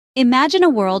Imagine a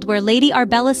world where Lady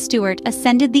Arbella Stuart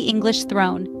ascended the English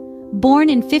throne. Born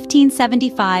in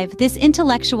 1575, this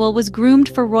intellectual was groomed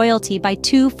for royalty by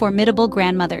two formidable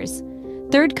grandmothers.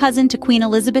 Third cousin to Queen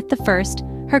Elizabeth I,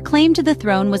 her claim to the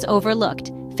throne was overlooked,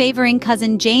 favoring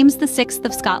cousin James VI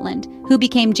of Scotland, who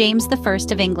became James I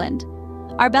of England.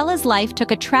 Arbella's life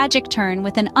took a tragic turn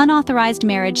with an unauthorized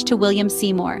marriage to William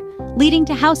Seymour, leading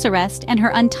to house arrest and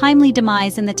her untimely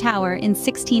demise in the Tower in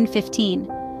 1615.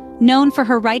 Known for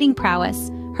her writing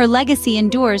prowess, her legacy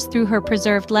endures through her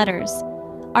preserved letters.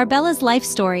 Arbella's life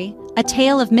story, a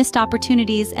tale of missed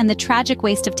opportunities and the tragic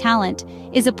waste of talent,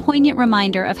 is a poignant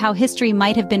reminder of how history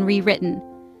might have been rewritten,